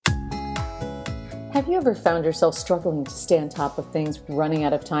Have you ever found yourself struggling to stay on top of things, running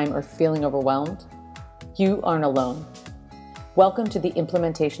out of time, or feeling overwhelmed? You aren't alone. Welcome to the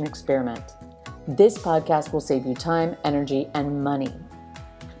Implementation Experiment. This podcast will save you time, energy, and money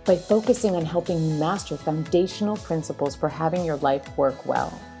by focusing on helping you master foundational principles for having your life work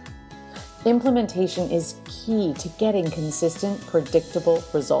well. Implementation is key to getting consistent, predictable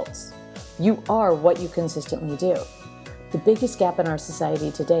results. You are what you consistently do. The biggest gap in our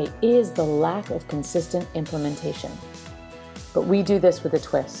society today is the lack of consistent implementation. But we do this with a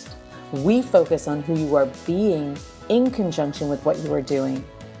twist. We focus on who you are being in conjunction with what you are doing.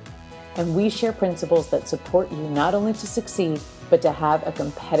 And we share principles that support you not only to succeed, but to have a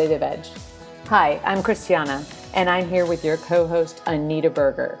competitive edge. Hi, I'm Christiana, and I'm here with your co-host, Anita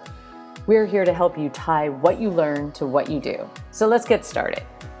Berger. We're here to help you tie what you learn to what you do. So let's get started.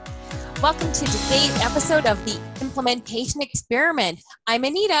 Welcome to today's episode of the Implementation Experiment. I'm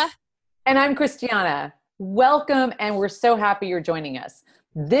Anita. And I'm Christiana. Welcome, and we're so happy you're joining us.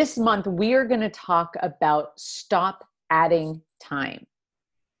 This month, we are going to talk about stop adding time.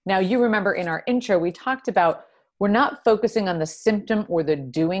 Now, you remember in our intro, we talked about we're not focusing on the symptom or the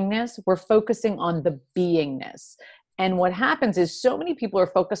doingness, we're focusing on the beingness. And what happens is so many people are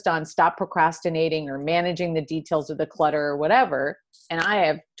focused on stop procrastinating or managing the details of the clutter or whatever. And I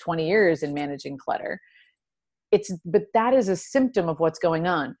have 20 years in managing clutter. But that is a symptom of what's going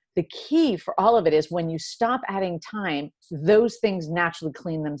on. The key for all of it is when you stop adding time, those things naturally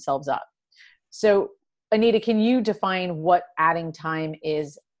clean themselves up. So Anita, can you define what adding time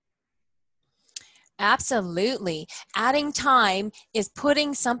is? Absolutely. Adding time is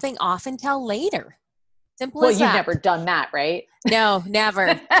putting something off until later. Simple as that. Well, you've never done that, right? No,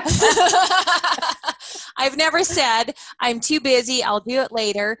 never. I've never said I'm too busy, I'll do it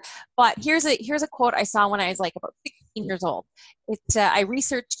later. But here's a quote I saw when I was like about 16 years old. I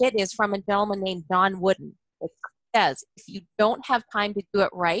researched it. Is from a gentleman named Don Wooden. It says, if you don't have time to do it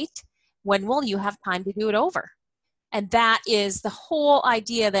right, when will you have time to do it over? And that is the whole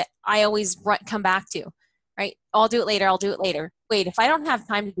idea that I always come back to, right? I'll do it later. I'll do it later. Wait, if I don't have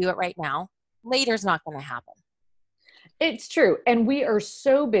time to do it right now, later's not going to happen. It's true. And we are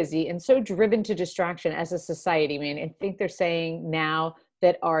so busy and so driven to distraction as a society. I mean, I think they're saying now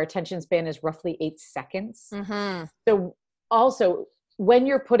that our attention span is roughly 8 seconds. Mm-hmm. So also when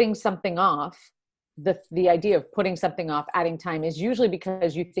you're putting something off, the idea of putting something off, adding time is usually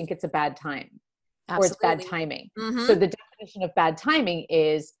because you think it's a bad time. Absolutely. Or it's bad timing. Mm-hmm. So the definition of bad timing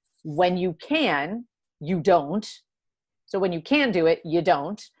is when you can, you don't. So when you can do it, you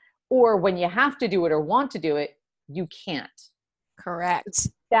don't. Or when you have to do it or want to do it, you can't. Correct.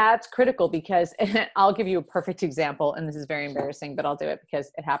 That's critical because, and I'll give you a perfect example, and this is very embarrassing, but I'll do it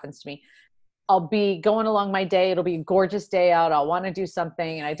because it happens to me. I'll be going along my day. It'll be a gorgeous day out. I'll want to do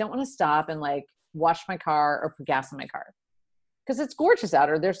something and I don't want to stop and like wash my car or put gas in my car because it's gorgeous out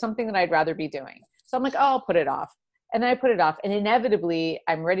or there's something that I'd rather be doing. So I'm like, oh, I'll put it off. And then I put it off and inevitably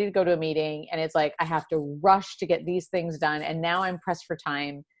I'm ready to go to a meeting and it's like, I have to rush to get these things done. And now I'm pressed for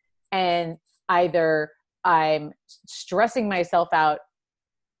time. And either I'm stressing myself out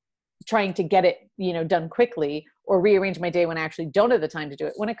trying to get it, done quickly or rearrange my day when I actually don't have the time to do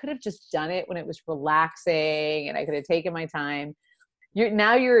it. When I could have just done it when it was relaxing and I could have taken my time. I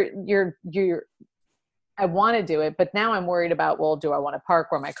want to do it, but now I'm worried about, well, do I want to park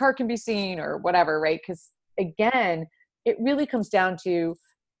where my car can be seen or whatever, right? Because again, it really comes down to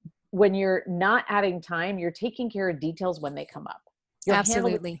when you're not adding time, you're taking care of details when they come up.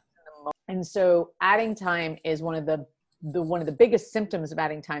 Absolutely. And so adding time is one of the biggest symptoms of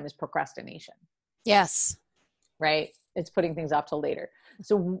adding time is procrastination. Yes. Right? It's putting things off till later.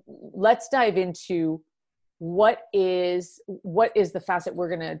 So let's dive into what is the facet we're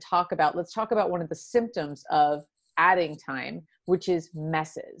going to talk about. Let's talk about one of the symptoms of adding time, which is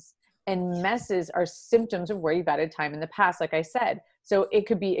messes. And messes are symptoms of where you've added time in the past, like I said. So it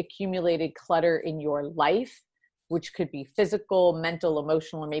could be accumulated clutter in your life, which could be physical, mental,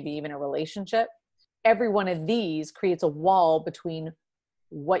 emotional, or maybe even a relationship. Every one of these creates a wall between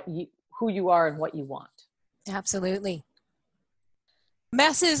who you are and what you want. Absolutely.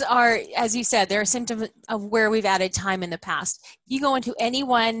 Messes are, as you said, they're a symptom of where we've added time in the past. If you go into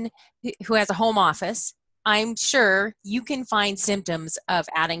anyone who has a home office, I'm sure you can find symptoms of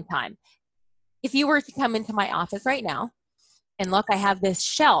adding time. If you were to come into my office right now and look, I have this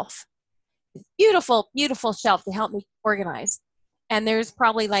shelf. Beautiful, beautiful shelf to help me organize. And there's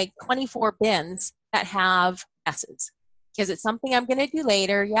probably like 24 bins that have messes because it's something I'm going to do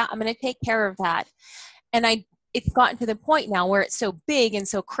later. Yeah, I'm going to take care of that. And it's gotten to the point now where it's so big and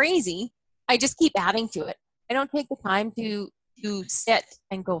so crazy, I just keep adding to it. I don't take the time to to sit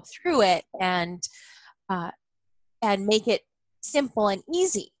and go through it and make it simple and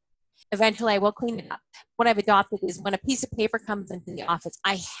easy. Eventually I will clean it up. What I've adopted is when a piece of paper comes into the office,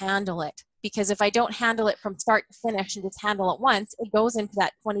 I handle it, because if I don't handle it from start to finish and just handle it once, it goes into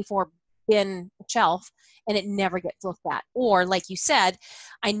that 24 bin shelf and it never gets looked at. Or like you said,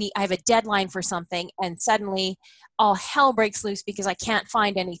 I have a deadline for something and suddenly all hell breaks loose because I can't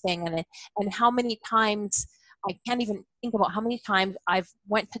find anything. And how many times, I can't even think about how many times I've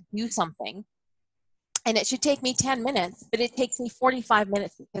went to do something and it should take me 10 minutes, but it takes me 45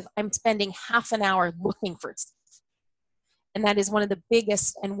 minutes because I'm spending half an hour looking for stuff. And that is one of the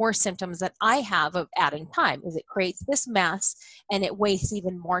biggest and worst symptoms that I have of adding time, is it creates this mess and it wastes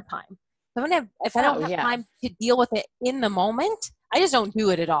even more time. So if I don't have time to deal with it in the moment, I just don't do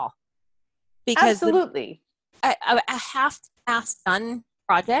it at all. Because absolutely, a half-assed done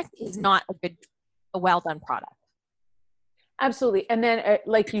project is not a well-done product. Absolutely. And then,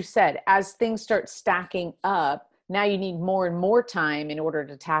 like you said, as things start stacking up, now you need more and more time in order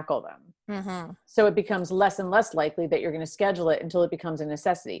to tackle them. Mm-hmm. So it becomes less and less likely that you're going to schedule it until it becomes a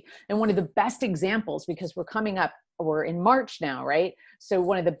necessity. And one of the best examples, because we're in March now, right? So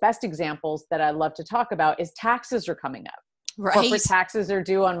one of the best examples that I love to talk about is taxes are coming up. Right. Corporate taxes are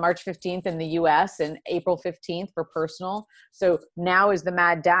due on March 15th in the US and April 15th for personal. So now is the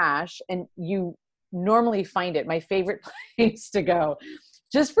mad dash, and you normally find it. My favorite place to go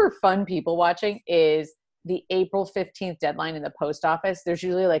just for fun people watching is the April 15th deadline in the post office. There's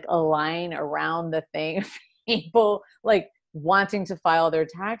usually like a line around the thing, people like wanting to file their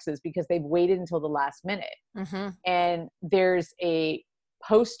taxes because they've waited until the last minute. Mm-hmm. And there's a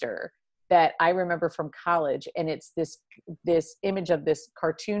poster that I remember from college, and it's this image of this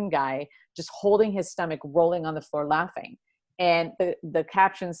cartoon guy just holding his stomach, rolling on the floor, laughing. And the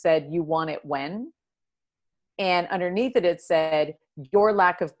caption said, "You want it when?" And underneath it, it said, "Your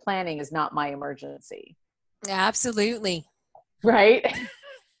lack of planning is not my emergency." Absolutely. Right?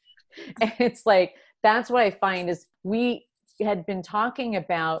 And it's like, that's what I find is we had been talking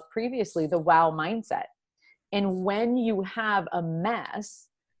about previously the wow mindset. And when you have a mess,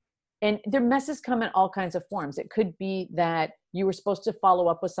 and their messes come in all kinds of forms. It could be that you were supposed to follow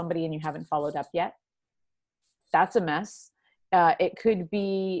up with somebody and you haven't followed up yet. That's a mess. It could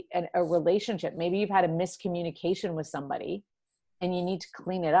be a relationship. Maybe you've had a miscommunication with somebody and you need to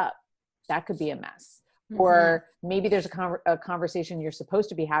clean it up. That could be a mess. Mm-hmm. Or maybe there's a conversation you're supposed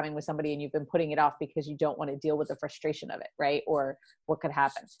to be having with somebody and you've been putting it off because you don't want to deal with the frustration of it, right? Or what could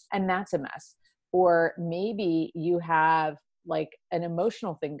happen. And that's a mess. Or maybe you have like an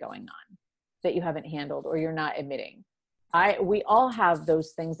emotional thing going on that you haven't handled or you're not admitting. We all have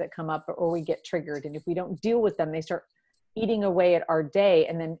those things that come up or we get triggered. And if we don't deal with them, they start eating away at our day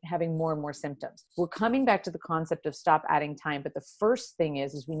and then having more and more symptoms. We're coming back to the concept of stop adding time. But the first thing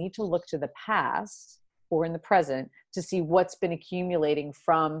is we need to look to the past or in the present to see what's been accumulating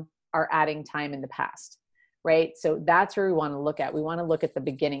from our adding time in the past, right? So that's where we want to look at. We want to look at the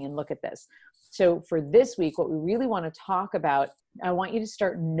beginning and look at this. So for this week, what we really want to talk about, I want you to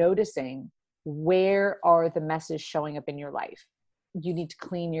start noticing where are the messes showing up in your life. You need to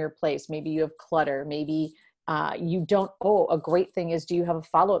clean your place. Maybe you have clutter. Maybe you don't. Oh, a great thing is, do you have a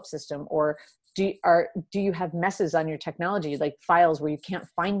follow-up system, or do you have messes on your technology, like files where you can't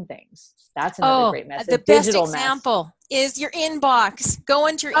find things? That's another great mess. The best example is your inbox. Go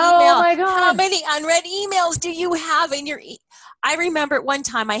into your email. Oh my God. How many unread emails do you have in your I remember at one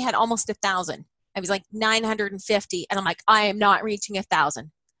time I had almost 1,000. I was like 950. And I'm like, I am not reaching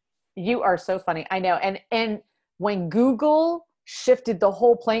 1,000. You are so funny. I know. And when Google shifted the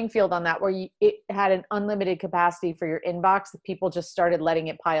whole playing field on that, where it had an unlimited capacity for your inbox, people just started letting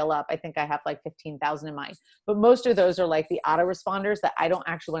it pile up. I think I have like 15,000 in mine, but most of those are like the autoresponders that I don't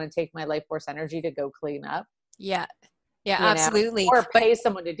actually want to take my life force energy to go clean up. Yeah. Yeah, absolutely. Or pay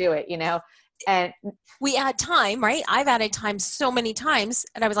someone to do it, and we add time, right? I've added time so many times,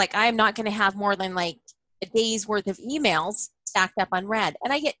 and I was like, I'm not going to have more than like a day's worth of emails stacked up unread.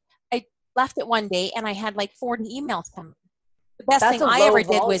 And I left it one day and I had like 40 emails come. The best thing I ever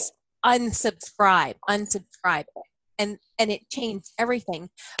did was unsubscribe, and it changed everything.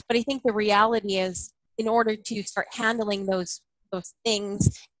 But I think the reality is, in order to start handling those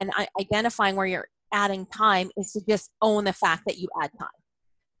things and identifying where you're adding time, is to just own the fact that you add time.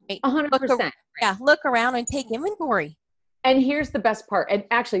 100%. Look around and take inventory. And here's the best part. And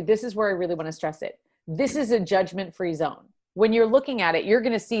actually, this is where I really want to stress it. This is a judgment-free zone. When you're looking at it, you're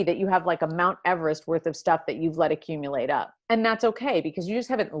going to see that you have like a Mount Everest worth of stuff that you've let accumulate up. And that's okay, because you just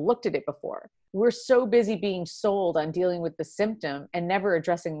haven't looked at it before. We're so busy being sold on dealing with the symptom and never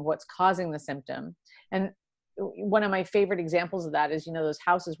addressing what's causing the symptom. And one of my favorite examples of that is, those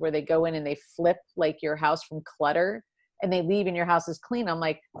houses where they go in and they flip like your house from clutter and they leave and your house is clean. I'm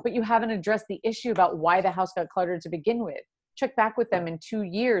like, but you haven't addressed the issue about why the house got cluttered to begin with. Check back with them in 2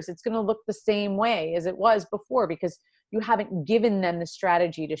 years. It's going to look the same way as it was before because you haven't given them the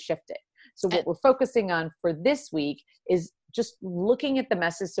strategy to shift it. So what we're focusing on for this week is just looking at the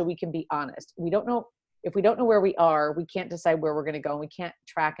messes so we can be honest. If we don't know where we are, we can't decide where we're going to go, and we can't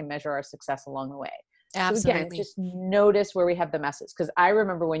track and measure our success along the way. Absolutely. So again, just notice where we have the messes. Because I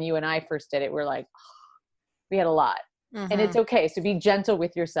remember when you and I first did it, we're like, we had a lot. Mm-hmm. And it's okay. So be gentle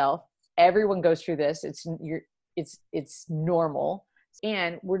with yourself. Everyone goes through this. It's normal.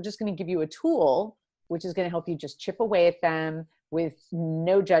 And we're just going to give you a tool, which is going to help you just chip away at them with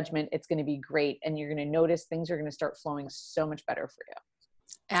no judgment. It's going to be great. And you're going to notice things are going to start flowing so much better for you.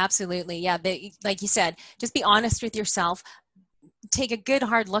 Absolutely. Yeah. Like you said, just be honest with yourself. Take a good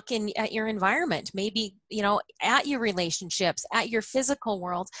hard look at your environment, maybe, at your relationships, at your physical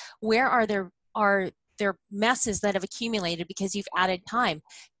world. Where are there messes that have accumulated because you've added time?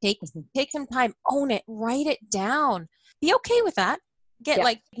 Take some time, own it, write it down. Be okay with that.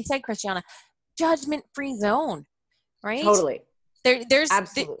 Like you said, Christiana, judgment-free zone, right? Totally.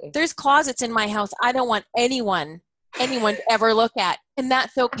 There's closets in my house I don't want anyone to ever look at, and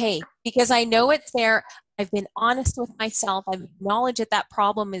that's okay because I know it's there. I've been honest with myself. I've acknowledged that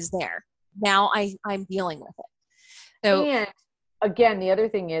problem is there. Now I'm dealing with it. So, and again, the other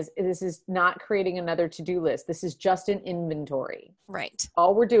thing is this is not creating another to-do list. This is just an inventory. Right.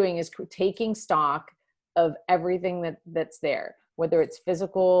 All we're doing is taking stock of everything that's there, whether it's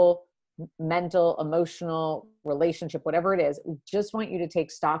physical, mental, emotional, relationship, whatever it is. We just want you to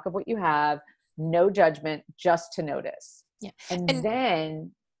take stock of what you have, no judgment, just to notice. Yeah. And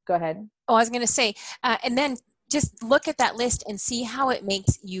then go ahead. Oh, I was going to say, and then just look at that list and see how it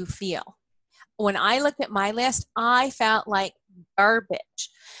makes you feel. When I looked at my list, I felt like garbage.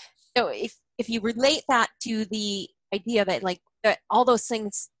 So if you relate that to the idea that all those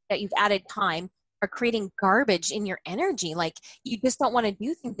things that you've added time are creating garbage in your energy, like you just don't want to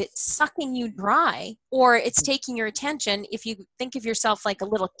do things, it's sucking you dry, or it's taking your attention. If you think of yourself like a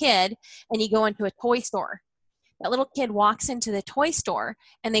little kid and you go into a toy store, that little kid walks into the toy store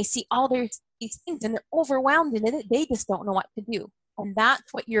and they see all these things and they're overwhelmed in it. They just don't know what to do. And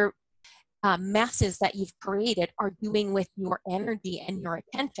that's what your messes that you've created are doing with your energy and your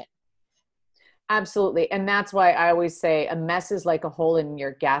attention. Absolutely. And that's why I always say a mess is like a hole in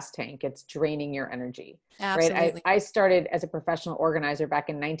your gas tank. It's draining your energy. Absolutely. Right? I started as a professional organizer back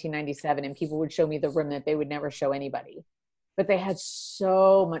in 1997, and people would show me the room that they would never show anybody. But they had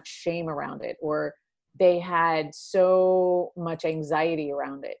so much shame around it, or they had so much anxiety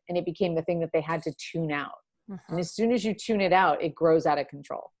around it. And it became the thing that they had to tune out. Mm-hmm. And as soon as you tune it out, it grows out of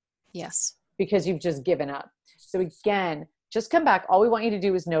control. Yes. Because you've just given up. So again, just come back. All we want you to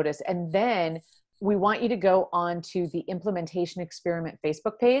do is notice. And then we want you to go on to the Implementation Experiment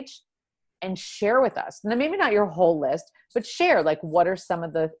Facebook page and share with us. Now, maybe not your whole list, but share like what are some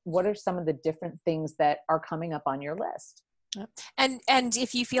of the different things that are coming up on your list. And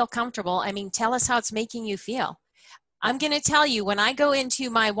if you feel comfortable, tell us how it's making you feel. I'm going to tell you, when I go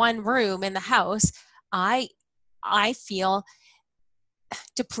into my one room in the house, I feel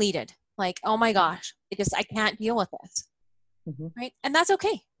depleted. Like, oh my gosh, I can't deal with this. Mm-hmm. Right. And that's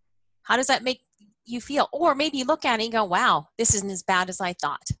okay. How does that make you feel? Or maybe you look at it and go, wow, this isn't as bad as I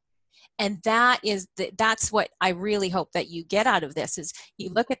thought. And that's what I really hope that you get out of this is you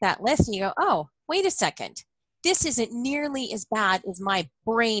look at that list and you go, oh, wait a second. This isn't nearly as bad as my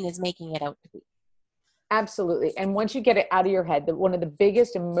brain is making it out to be. Absolutely. And once you get it out of your head, one of the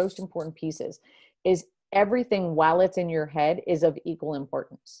biggest and most important pieces is everything while it's in your head is of equal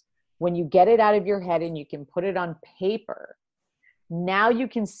importance. When you get it out of your head and you can put it on paper, now you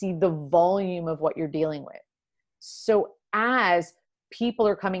can see the volume of what you're dealing with. So as people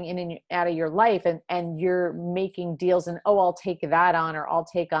are coming in and out of your life and you're making deals and, oh, I'll take that on, or I'll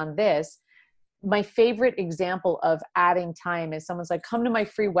take on this. My favorite example of adding time is someone's like, come to my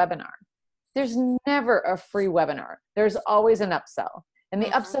free webinar. There's never a free webinar. There's always an upsell. And the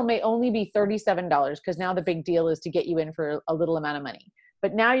upsell may only be $37 because now the big deal is to get you in for a little amount of money.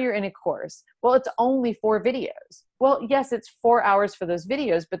 But now you're in a course. Well, it's only 4 videos. Well, yes, it's 4 hours for those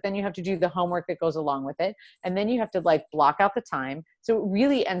videos, but then you have to do the homework that goes along with it. And then you have to block out the time. So it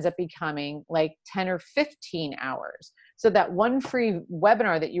really ends up becoming 10 or 15 hours. So that one free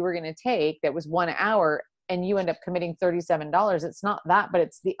webinar that you were going to take that was 1 hour and you end up committing $37, it's not that, but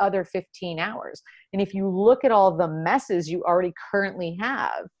it's the other 15 hours. And if you look at all the messes you already currently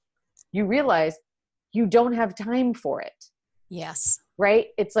have, you realize you don't have time for it. Yes. Right?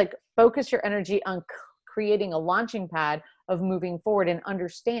 It's like focus your energy on creating a launching pad of moving forward, and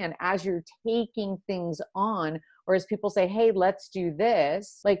understand as you're taking things on, or as people say, hey, let's do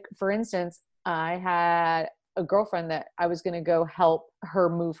this. Like, for instance, I had a girlfriend that I was going to go help her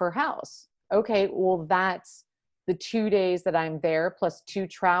move her house. Okay, well, that's the 2 days that I'm there plus 2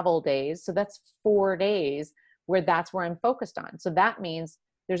 travel days. So that's 4 days where that's where I'm focused on. So that means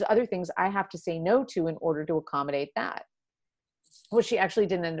there's other things I have to say no to in order to accommodate that. Well, she actually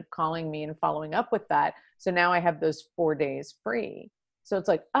didn't end up calling me and following up with that. So now I have those 4 days free. So it's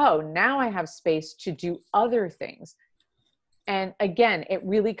like, oh, now I have space to do other things. And again, it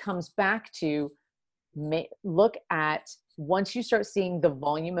really comes back to look at, once you start seeing the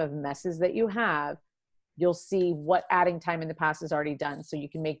volume of messes that you have, you'll see what adding time in the past has already done. So you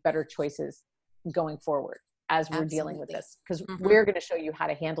can make better choices going forward as we're dealing with this, because we're going to show you how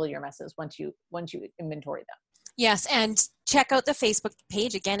to handle your messes once you inventory them. Yes, and check out the Facebook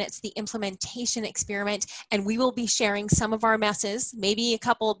page. Again, it's the Implementation Experiment, and we will be sharing some of our messes, maybe a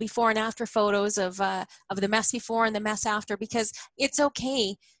couple before and after photos of the mess before and the mess after, because it's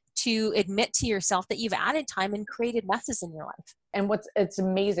okay to admit to yourself that you've added time and created messes in your life. And it's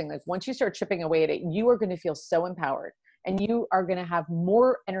amazing, like once you start chipping away at it, you are going to feel so empowered, and you are going to have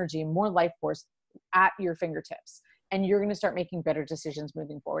more energy and more life force at your fingertips. And you're going to start making better decisions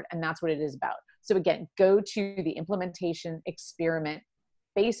moving forward. And that's what it is about. So again, go to the Implementation Experiment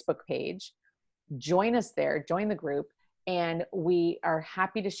Facebook page, join us there, join the group, and we are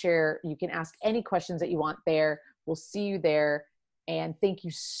happy to share. You can ask any questions that you want there. We'll see you there. And thank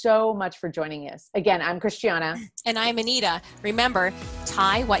you so much for joining us. Again, I'm Christiana. And I'm Anita. Remember,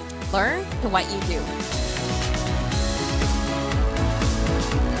 tie what you learn to what you do.